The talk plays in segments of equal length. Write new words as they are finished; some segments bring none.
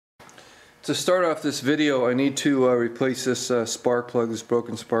To start off this video, I need to replace this spark plug, this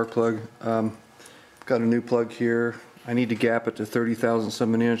broken spark plug. Got a new plug here. I need to gap it to 30 thousandths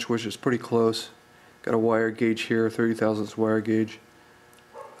of an inch, which is pretty close. Got a wire gauge here, 30 thousandths wire gauge.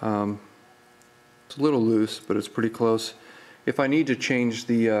 It's a little loose, but it's pretty close. If I need to change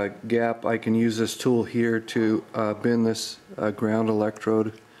the gap, I can use this tool here to bend this ground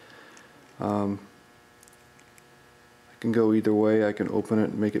electrode. I can go either way. I can open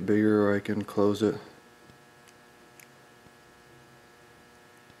it and make it bigger, or I can close it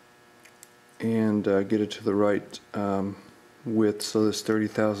and get it to the right width, so this 30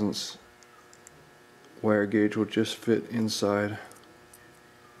 thousandths wire gauge will just fit inside,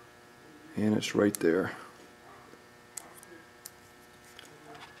 and it's right there.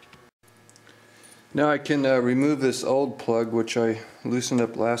 Now I can remove this old plug, which I loosened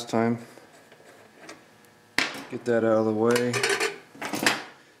up last time. Get that out of the way.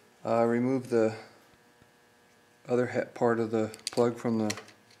 Remove the other part of the plug from the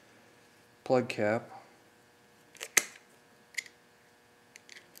plug cap.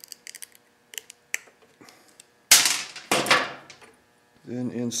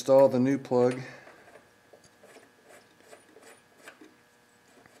 Then install the new plug.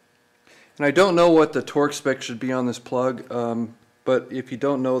 And I don't know what the torque spec should be on this plug. But if you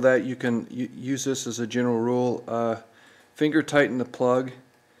don't know that, you can use this as a general rule. Finger tighten the plug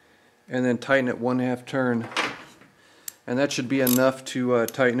and then tighten it 1/2 turn, and that should be enough to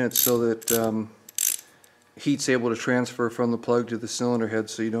tighten it so that heat's able to transfer from the plug to the cylinder head,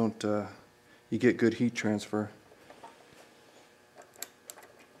 so you get good heat transfer.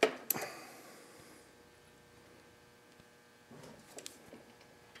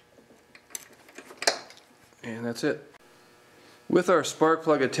 And that's it. With our spark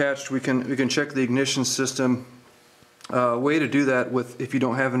plug attached, we can check the ignition system. A way to do that, if you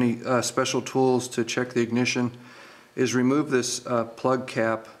don't have any special tools to check the ignition, is remove this plug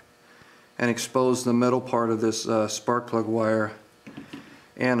cap and expose the metal part of this spark plug wire,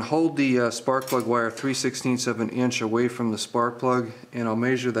 and hold the spark plug wire 3/16 of an inch away from the spark plug, and I'll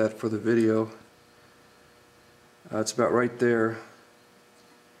measure that for the video. It's about right there.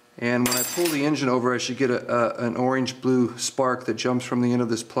 And when I pull the engine over, I should get an orange-blue spark that jumps from the end of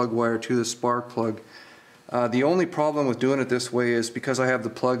this plug wire to the spark plug. The only problem with doing it this way is because I have the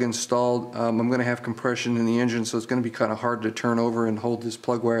plug installed, I'm going to have compression in the engine, so it's going to be kind of hard to turn over and hold this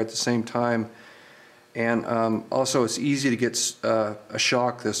plug wire at the same time. And also it's easy to get a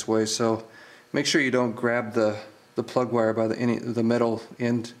shock this way, so make sure you don't grab the plug wire by the metal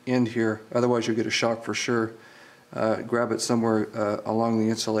end here, otherwise you'll get a shock for sure. Grab it somewhere along the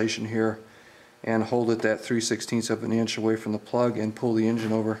insulation here and hold it that 3/16 of an inch away from the plug and pull the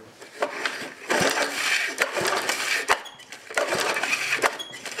engine over.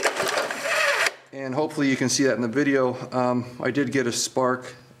 And hopefully you can see that in the video. I did get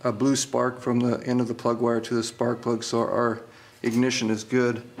a blue spark from the end of the plug wire to the spark plug, so our ignition is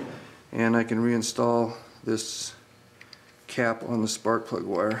good, and I can reinstall this cap on the spark plug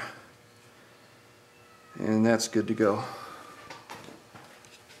wire. And that's good to go.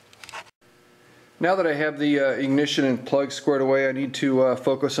 Now that I have the ignition and plug squared away, I need to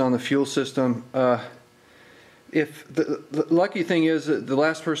focus on the fuel system. If the lucky thing is that the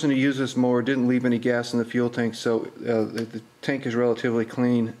last person to use this mower didn't leave any gas in the fuel tank, so the tank is relatively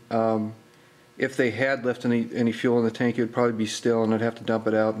clean. If they had left any fuel in the tank, it would probably be still, and I'd have to dump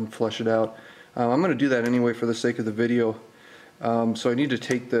it out and flush it out. I'm going to do that anyway for the sake of the video. So I need to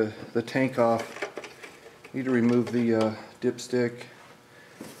take the tank off. Need to remove the dipstick,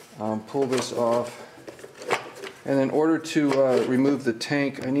 pull this off, and in order to remove the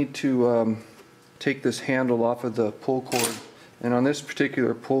tank, I need to take this handle off of the pull cord. And on this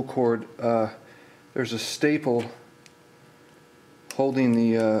particular pull cord, there's a staple holding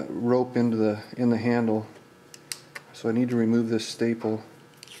the rope in the handle. So I need to remove this staple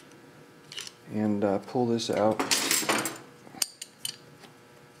and pull this out.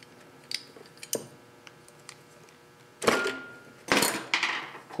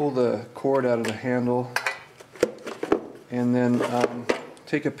 Pull the cord out of the handle, and then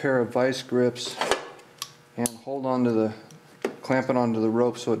take a pair of vice grips and clamp it onto the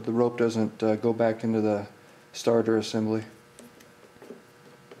rope so the rope doesn't go back into the starter assembly.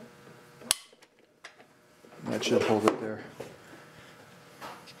 That should hold it there.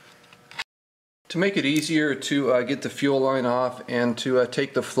 To make it easier to get the fuel line off and to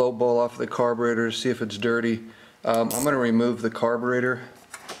take the flow bowl off the carburetor to see if it's dirty, I'm going to remove the carburetor.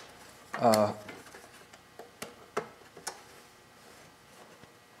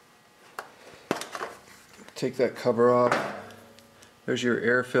 Take that cover off. There's your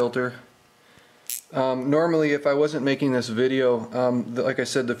air filter. Normally, if I wasn't making this video, like I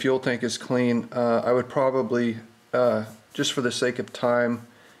said, the fuel tank is clean. I would probably, just for the sake of time,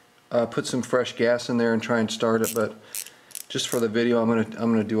 put some fresh gas in there and try and start it. But just for the video, I'm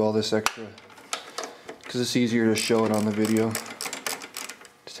gonna do all this extra because it's easier to show it on the video.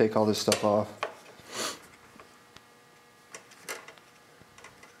 To take all this stuff off.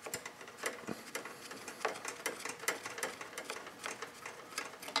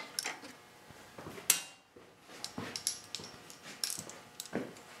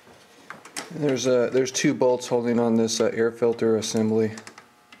 There's two bolts holding on this air filter assembly.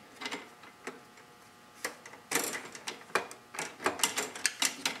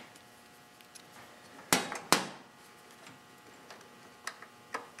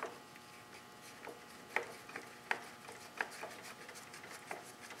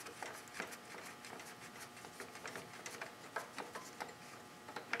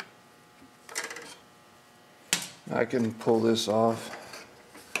 I can pull this off.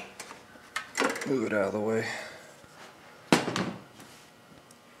 Move it out of the way.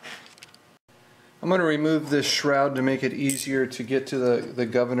 I'm going to remove this shroud to make it easier to get to the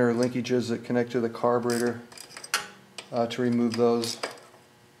governor linkages that connect to the carburetor, to remove those.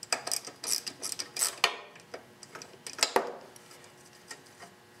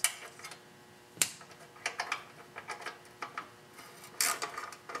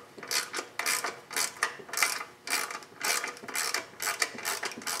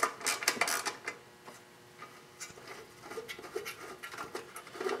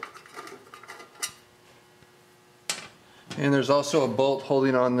 And there's also a bolt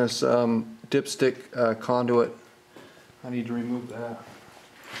holding on this dipstick conduit. I need to remove that.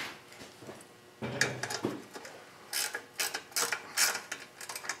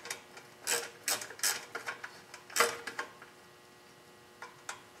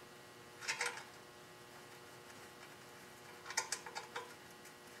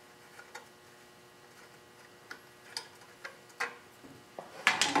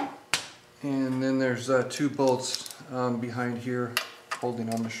 And then there's two bolts behind here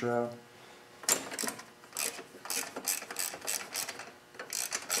holding on the shroud.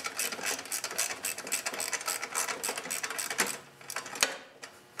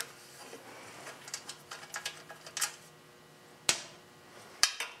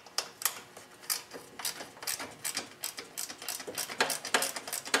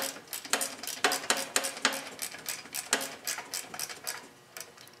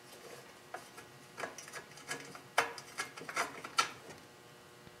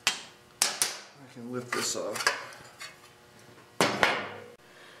 I can lift this off.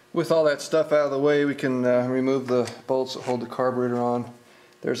 With all that stuff out of the way, we can remove the bolts that hold the carburetor on.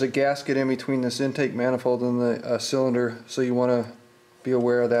 There's a gasket in between this intake manifold and the cylinder, so you want to be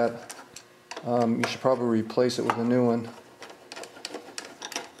aware of that. You should probably replace it with a new one.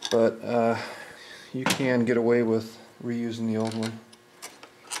 But you can get away with reusing the old one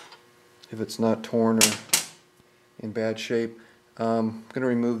if it's not torn or in bad shape. I'm going to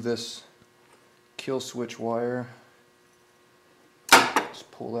remove this kill switch wire. Just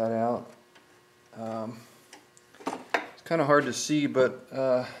pull that out. It's kind of hard to see, but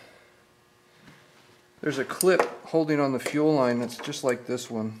there's a clip holding on the fuel line that's just like this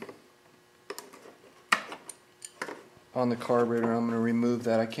one on the carburetor. I'm going to remove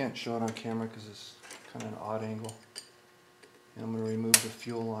that. I can't show it on camera because it's kind of an odd angle. And I'm going to remove the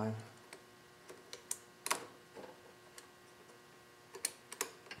fuel line.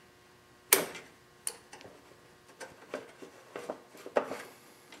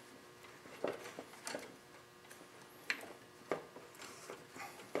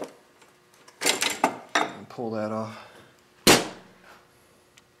 Pull that off.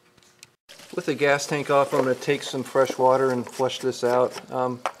 With the gas tank off, I'm going to take some fresh water and flush this out.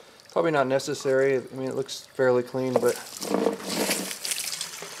 Probably not necessary. I mean, it looks fairly clean, but just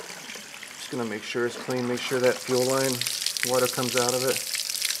going to make sure it's clean, make sure that fuel line water comes out of it.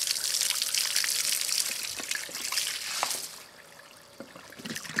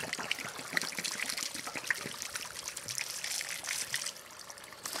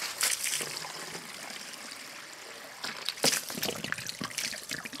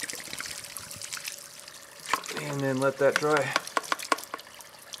 And then let that dry.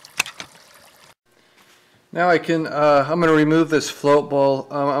 Now I'm going to remove this float bowl.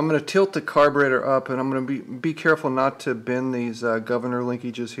 I'm going to tilt the carburetor up, and I'm going to be careful not to bend these governor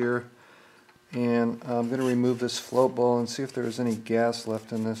linkages here. And I'm going to remove this float bowl and see if there's any gas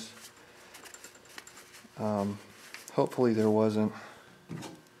left in this. Hopefully there wasn't.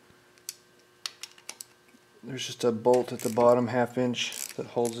 There's just a bolt at the bottom, 1/2 inch, that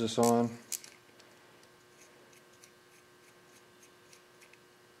holds this on.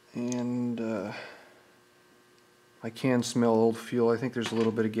 And I can smell old fuel. I think there's a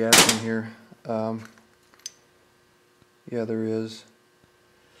little bit of gas in here. Yeah, there is.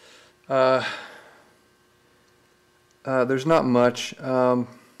 There's not much. I'm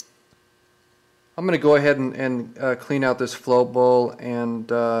going to go ahead and clean out this float bowl and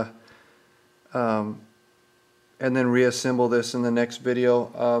then reassemble this in the next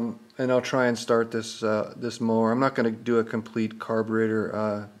video. And I'll try and start this this mower. I'm not going to do a complete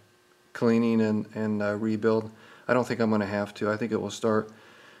carburetor cleaning and rebuild. I don't think I'm going to have to. I think it will start.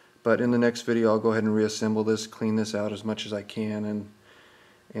 But in the next video, I'll go ahead and reassemble this, clean this out as much as I can,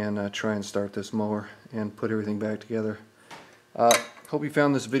 and try and start this mower and put everything back together. Hope you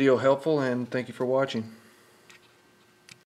found this video helpful, and thank you for watching.